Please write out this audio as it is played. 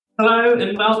Hello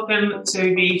and welcome to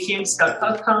the HumeScope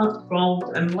podcast,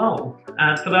 Rolled and Roll.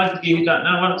 For those of you who don't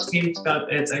know us,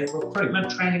 HumeScope is a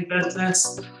recruitment training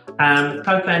business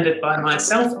co-founded by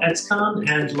myself, Ed Khan,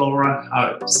 and Laura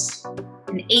Hopes.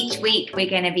 And each week we're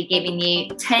going to be giving you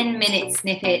 10-minute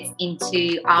snippets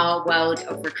into our world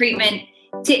of recruitment,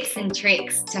 tips and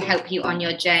tricks to help you on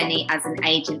your journey as an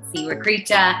agency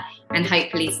recruiter, and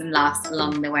hopefully some laughs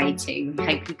along the way too.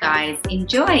 Hope you guys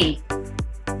enjoy.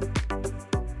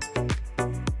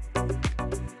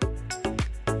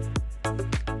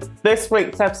 This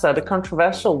week's episode, a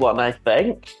controversial one, I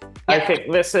think. Yeah. I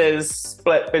think this is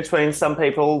split between some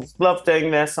people love doing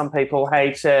this, some people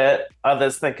hate it,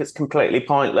 others think it's completely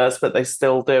pointless, but they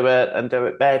still do it and do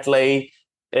it badly,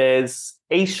 is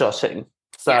e-shotting,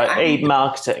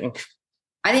 e-marketing.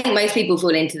 I think most people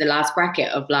fall into the last bracket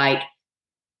of like,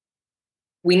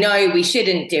 we know we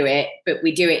shouldn't do it, but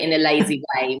we do it in a lazy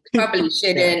way. We probably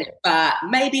shouldn't, but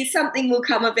maybe something will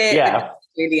come of it. Yeah.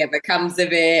 Really ever comes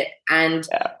of it. And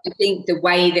I think the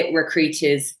way that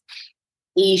recruiters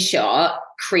e-shot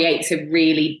creates a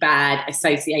really bad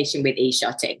association with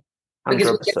e-shotting. Because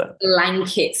 100%. we just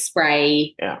blanket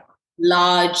spray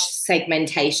large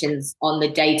segmentations on the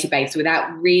database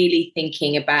without really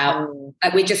thinking about,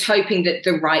 we're just hoping that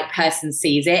the right person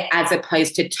sees it as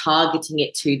opposed to targeting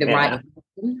it to the right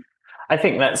person. I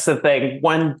think that's the thing.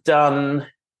 When done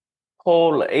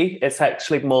poorly, it's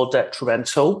actually more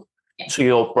detrimental to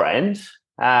your brand,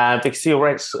 because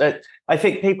I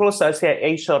think people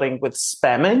associate e-shotting with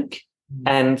spamming,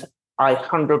 and I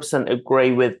 100%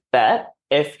 agree with that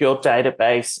if your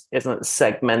database isn't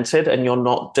segmented and you're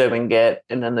not doing it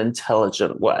in an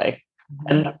intelligent way.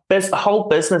 And whole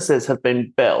businesses have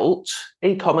been built,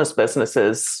 e-commerce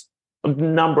businesses, a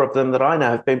number of them that I know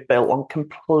have been built on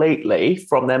completely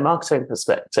from their marketing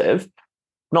perspective,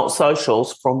 not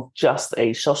socials, from just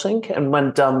e-shotting. And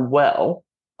when done well,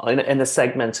 in a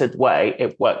segmented way,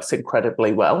 it works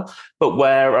incredibly well. But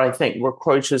where I think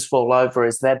recruiters fall over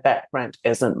is their background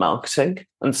isn't marketing.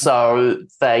 And so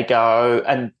they go,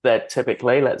 and they're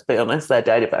typically, let's be honest, their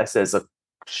databases are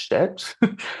shit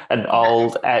and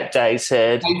old,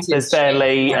 outdated. There's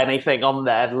barely anything on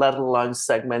there, let alone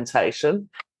segmentation.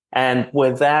 And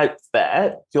without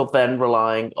that, you're then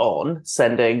relying on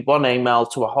sending one email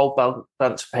to a whole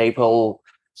bunch of people.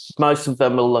 Most of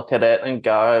them will look at it and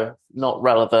go, not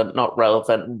relevant, not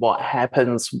relevant. What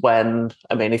happens when,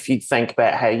 if you think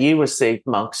about how you receive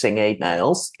marketing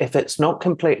emails, if it's not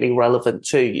completely relevant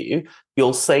to you,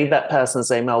 you'll see that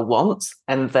person's email once,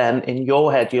 and then in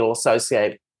your head, you'll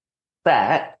associate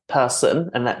that person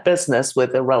and that business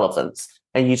with irrelevance,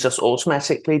 and you just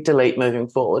automatically delete moving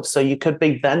forward. So you could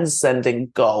be then sending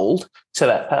gold to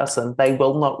that person. They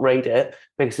will not read it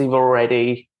because you've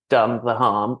already done the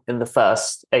harm in the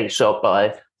first e-shot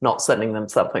by not sending them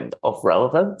something of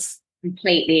relevance.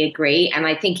 Completely agree. And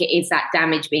I think it is that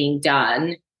damage being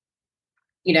done.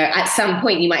 At some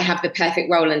point you might have the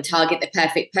perfect role and target the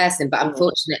perfect person, but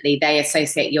unfortunately they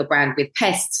associate your brand with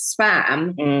pest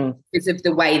spam because of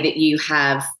the way that you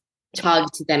have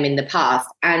targeted them in the past.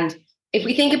 And if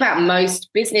we think about most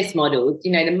business models,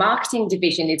 the marketing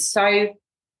division is so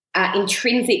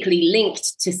intrinsically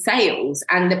linked to sales,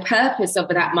 and the purpose of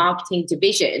that marketing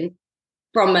division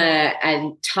from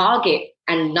a target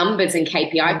and numbers and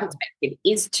KPI perspective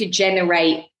is to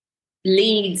generate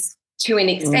leads to an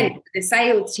extent for the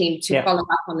sales team to follow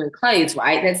up on and close,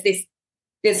 right? There's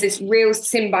this real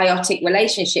symbiotic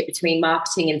relationship between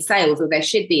marketing and sales, or there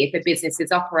should be if a business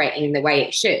is operating the way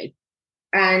it should.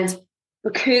 And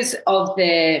because of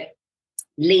the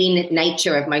lean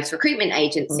nature of most recruitment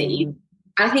agencies,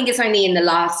 I think it's only in the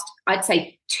last, I'd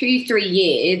say 2-3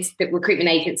 years that recruitment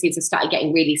agencies have started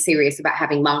getting really serious about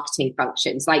having marketing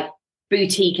functions. Like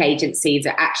boutique agencies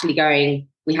are actually going,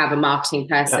 we have a marketing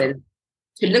person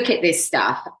to look at this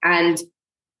stuff. And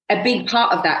a big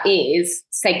part of that is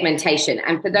segmentation.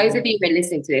 And for those of you who are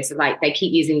listening to this, like they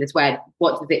keep using this word,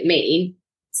 what does it mean?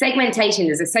 Segmentation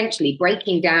is essentially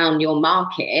breaking down your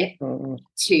market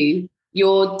to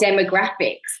your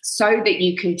demographics so that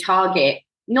you can target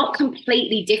not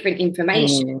completely different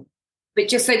information, but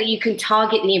just so that you can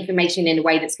target the information in a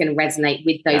way that's going to resonate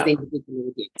with those individual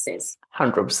audiences.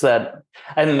 100%.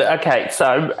 And okay,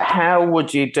 so how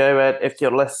would you do it if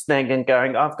you're listening and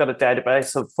going, I've got a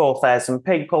database of 4,000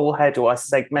 people, how do I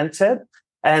segment it?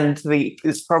 And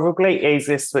it's probably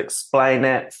easiest to explain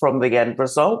it from the end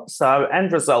result. So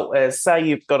end result is, say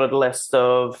you've got a list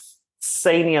of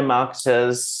senior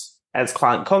marketers as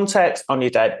client contacts on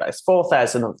your database,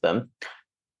 4,000 of them.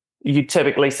 You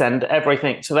typically send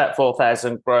everything to that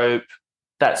 4,000 group,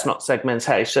 That's not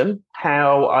segmentation.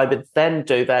 How I would then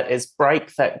do that is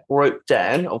break that group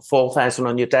down of 4,000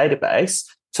 on your database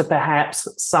to perhaps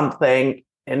something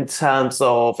in terms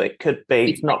of, it could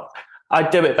be not, I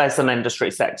do it based on industry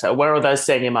sector. Where are those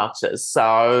senior marketers?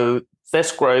 So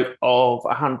this group of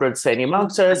 100 senior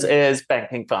marketers is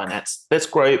banking finance. This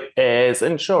group is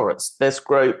insurance. This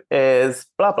group is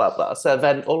blah, blah, blah. So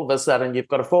then all of a sudden you've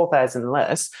got a 4,000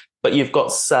 list, but you've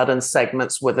got certain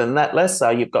segments within that list. So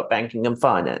you've got banking and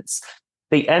finance.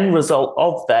 The end result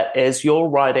of that is you're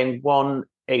writing one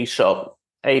e-shop,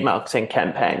 e-marketing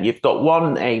campaign. You've got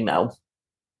one email.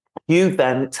 You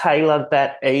then tailor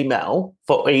that email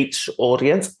for each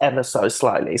audience ever so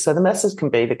slightly. So the message can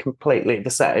be completely the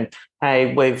same.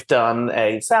 Hey, we've done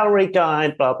a salary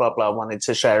guide, blah, blah, blah, wanted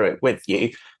to share it with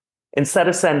you. Instead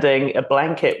of sending a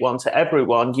blanket one to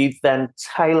everyone, you then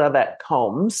tailor that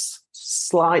comms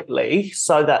slightly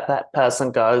so that that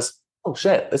person goes, oh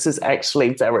shit, this is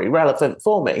actually very relevant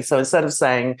for me. So instead of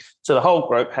saying to the whole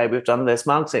group, hey, we've done this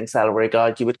marketing salary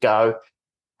guide, you would go,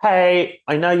 hey,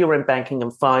 I know you're in banking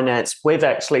and finance. We've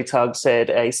actually targeted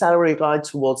a salary guide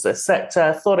towards this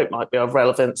sector. Thought it might be of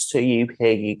relevance to you.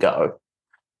 Here you go.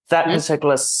 That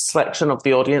particular section of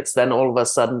the audience, then all of a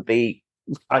sudden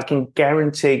I can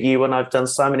guarantee you, and I've done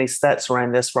so many stats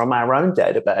around this from our own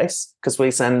database, because we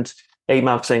send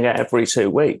e-marketing every 2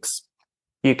 weeks.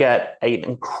 You get an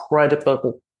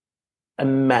incredible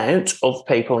amount of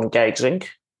people engaging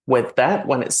with that.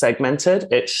 When it's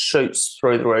segmented, it shoots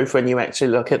through the roof when you actually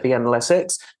look at the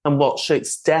analytics. And what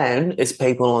shoots down is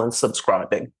people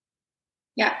unsubscribing.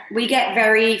 Yeah, we get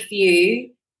very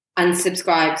few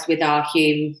unsubscribes with our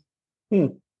Hume.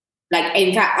 Like,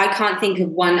 in fact, I can't think of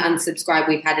one unsubscribe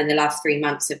we've had in the last 3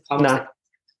 months of content.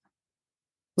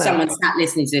 No. Someone sat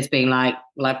listening to this being like,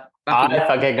 I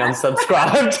fucking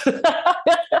unsubscribed.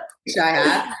 Which I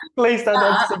have. Please don't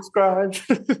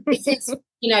unsubscribe. This is,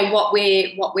 what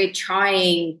we're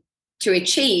trying to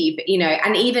achieve,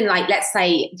 and even like, let's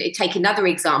say, take another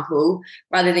example,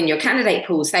 rather than your candidate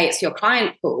pool, say it's your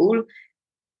client pool,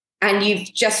 and you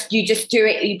just do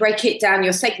it, you break it down,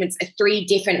 your segments are 3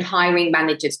 different hiring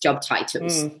managers' job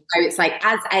titles. So it's like,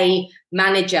 as a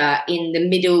manager in the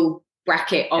middle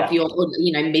bracket of your,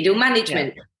 middle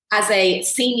management, as a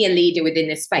senior leader within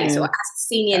this space, or as a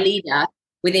senior leader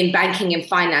within banking and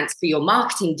finance for your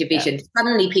marketing division,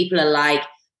 suddenly people are like,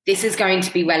 this is going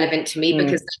to be relevant to me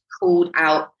because they called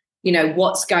out,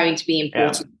 what's going to be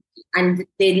important. And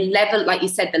the level, like you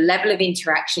said, the level of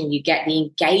interaction you get, the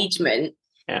engagement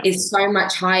is so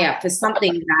much higher for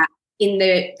something that in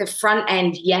the front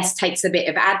end, yes, takes a bit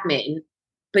of admin,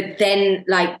 but then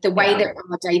like the way that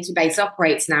our database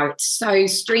operates now, it's so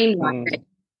streamlined that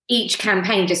each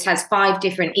campaign just has 5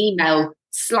 different email,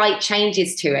 slight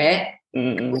changes to it.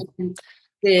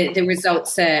 The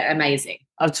results are amazing.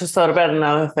 I've just thought about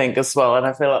another thing as well, and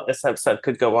I feel like this episode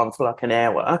could go on for like an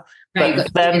hour.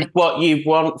 But then what you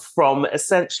want from,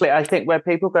 essentially, I think where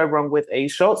people go wrong with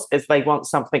e-shots is they want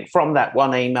something from that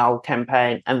one email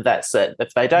campaign and that's it.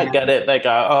 If they don't get it, they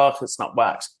go, oh, it's not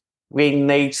worked. We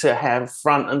need to have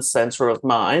front and center of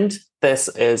mind, this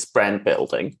is brand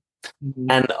building.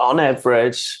 And on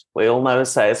average, we all know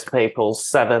as salespeople,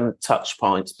 7 touch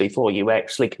points before you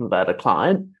actually convert a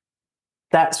client.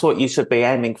 That's what you should be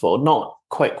aiming for, not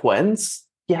quick wins.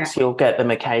 Yes, you'll get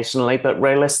them occasionally, but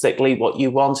realistically, what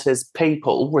you want is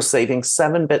people receiving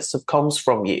 7 bits of comms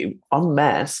from you en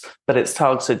masse, but it's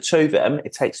targeted to them.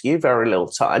 It takes you very little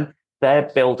time.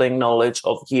 They're building knowledge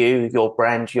of you, your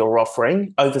brand, your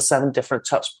offering over 7 different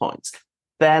touch points.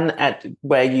 Then at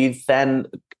where you then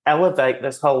elevate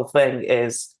this whole thing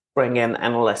is bring in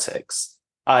analytics,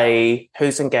 i.e.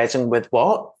 who's engaging with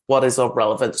what is of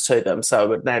relevance to them. So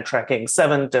we're now tracking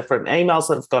 7 different emails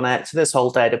that have gone out to this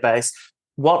whole database.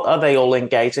 What are they all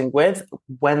engaging with?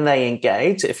 When they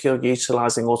engage, if you're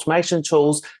utilizing automation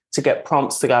tools to get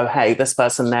prompts to go, hey, this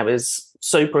person now is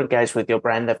super engaged with your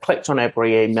brand. They've clicked on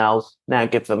every email. Now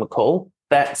give them a call.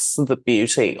 That's the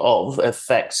beauty of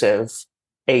effective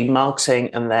e-marketing,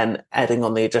 and then adding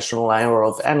on the additional layer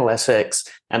of analytics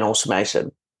and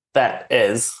automation. That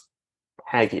is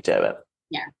how you do it.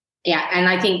 Yeah. And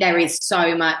I think there is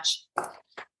so much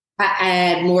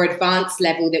at a more advanced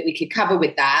level that we could cover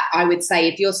with that. I would say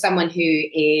if you're someone who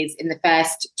is in the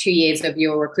first 2 years of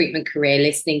your recruitment career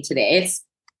listening to this,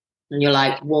 and you're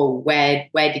like, whoa, where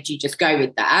did you just go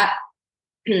with that?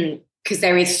 Because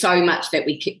there is so much that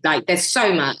we could, like, there's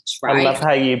so much, right? I love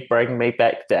how you bring me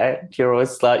back down. You're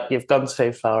always like, you've gone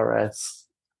too far, Res.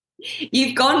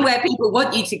 You've gone where people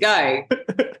want you to go.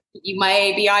 You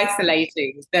may be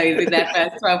isolating those in their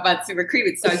first 12 months of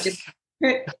recruitment. So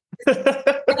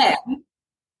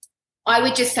I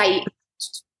would just say,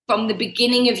 from the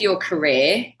beginning of your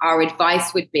career, our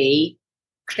advice would be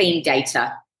clean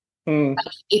data.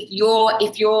 If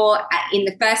you're in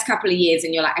the first couple of years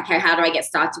and you're like, okay, how do I get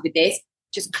started with this?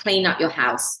 Just clean up your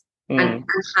house and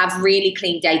have really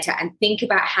clean data, and think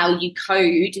about how you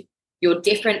code your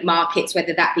different markets,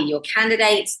 whether that be your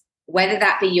candidates, whether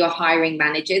that be your hiring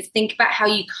managers. Think about how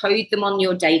you code them on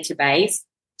your database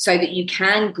so that you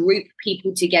can group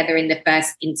people together in the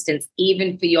first instance,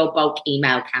 even for your bulk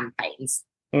email campaigns.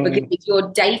 Because if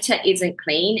your data isn't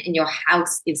clean and your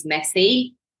house is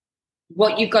messy,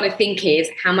 what you've got to think is,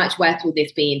 how much worth will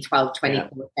this be in 12,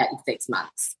 24, 36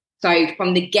 months? So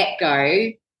from the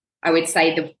get-go, I would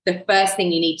say the first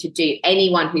thing you need to do,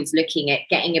 anyone who's looking at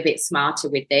getting a bit smarter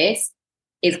with this,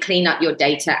 is clean up your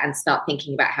data and start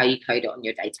thinking about how you code it on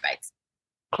your database.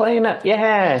 Clean up,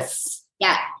 yes.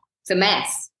 Yeah, it's a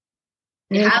mess.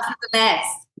 Your house is a mess.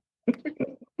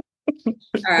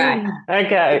 All right.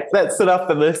 Okay, that's enough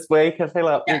for this week. I feel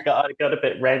like we got a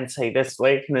bit ranty this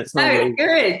week, and it's not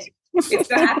good. It's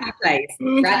a happy place.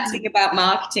 Ranting about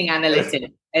marketing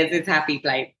analytics is a happy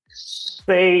place.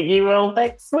 See you all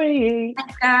next week.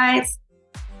 Thanks, guys.